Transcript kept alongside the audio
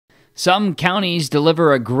Some counties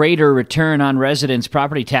deliver a greater return on residents'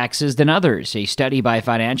 property taxes than others. A study by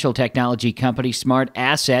financial technology company Smart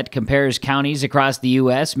Asset compares counties across the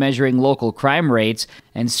U.S. measuring local crime rates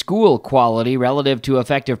and school quality relative to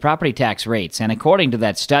effective property tax rates. And according to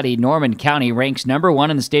that study, Norman County ranks number 1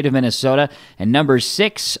 in the state of Minnesota and number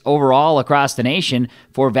 6 overall across the nation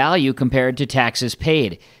for value compared to taxes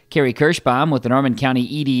paid. Carrie Kirschbaum with the Norman County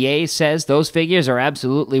EDA says those figures are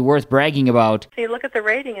absolutely worth bragging about. So you look at the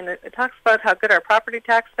rating, and it talks about how good our property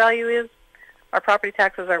tax value is. Our property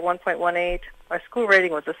taxes are 1.18. Our school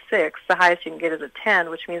rating was a 6. The highest you can get is a 10,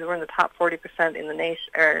 which means we're in the top 40% in the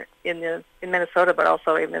nation, or in Minnesota, but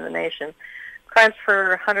also even in the nation. Crimes per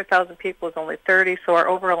 100,000 people is only 30, so our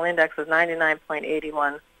overall index is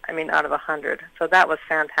 99.81. Out of 100. So that was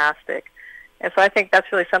fantastic. And so I think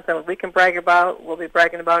that's really something we can brag about. We'll be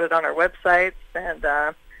bragging about it on our websites, and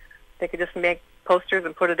they could just make posters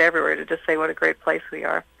and put it everywhere to just say what a great place we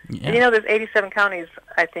are. Yeah. And there's 87 counties,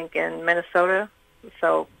 I think, in Minnesota,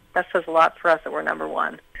 so that says a lot for us that we're number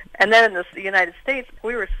 1. And then in the United States,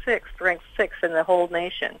 we were ranked 6th in the whole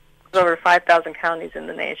nation. There's over 5,000 counties in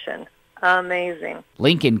the nation. Amazing.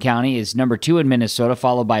 Lincoln County is number 2 in Minnesota,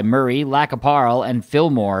 followed by Murray, Lac qui Parle, and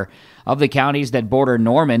Fillmore. Of the counties that border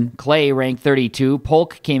Norman, Clay ranked 32,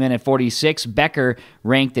 Polk came in at 46, Becker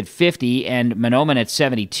ranked at 50, and Mahnomen at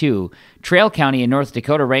 72. Trail County in North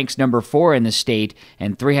Dakota ranks number 4 in the state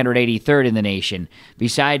and 383rd in the nation.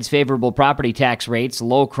 Besides favorable property tax rates,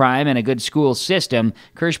 low crime, and a good school system,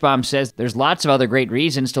 Kirschbaum says there's lots of other great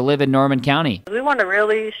reasons to live in Norman County. We want to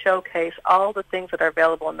really showcase all the things that are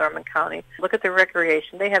available in Norman County. Look at the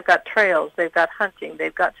recreation. They have got trails, they've got hunting,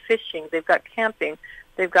 they've got fishing, they've got camping.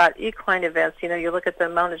 They've got equine events. You look at the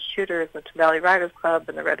Mounted Shooters, the Valley Riders Club,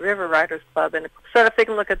 and the Red River Riders Club. And so if they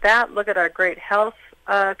can look at that, look at our great health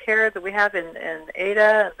care that we have in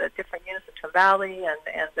Ada, and the different units in Twin Valley,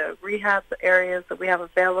 and the rehab areas that we have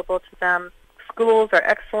available to them. Schools are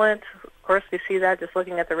excellent. Of course, we see that just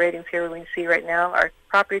looking at the ratings here. We can see right now our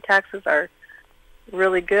property taxes are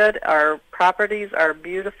really good. Our properties are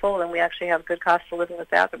beautiful, and we actually have good cost of living with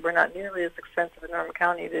that, but we're not nearly as expensive in Norman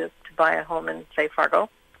County as it is to buy a home in, say, Fargo.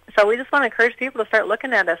 So we just want to encourage people to start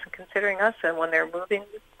looking at us and considering us and when they're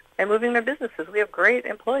moving their businesses. We have great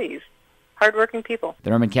employees, hardworking people.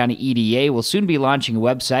 The Norman County EDA will soon be launching a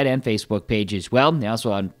website and Facebook page as well. They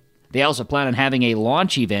also plan on having a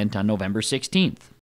launch event on November 16th.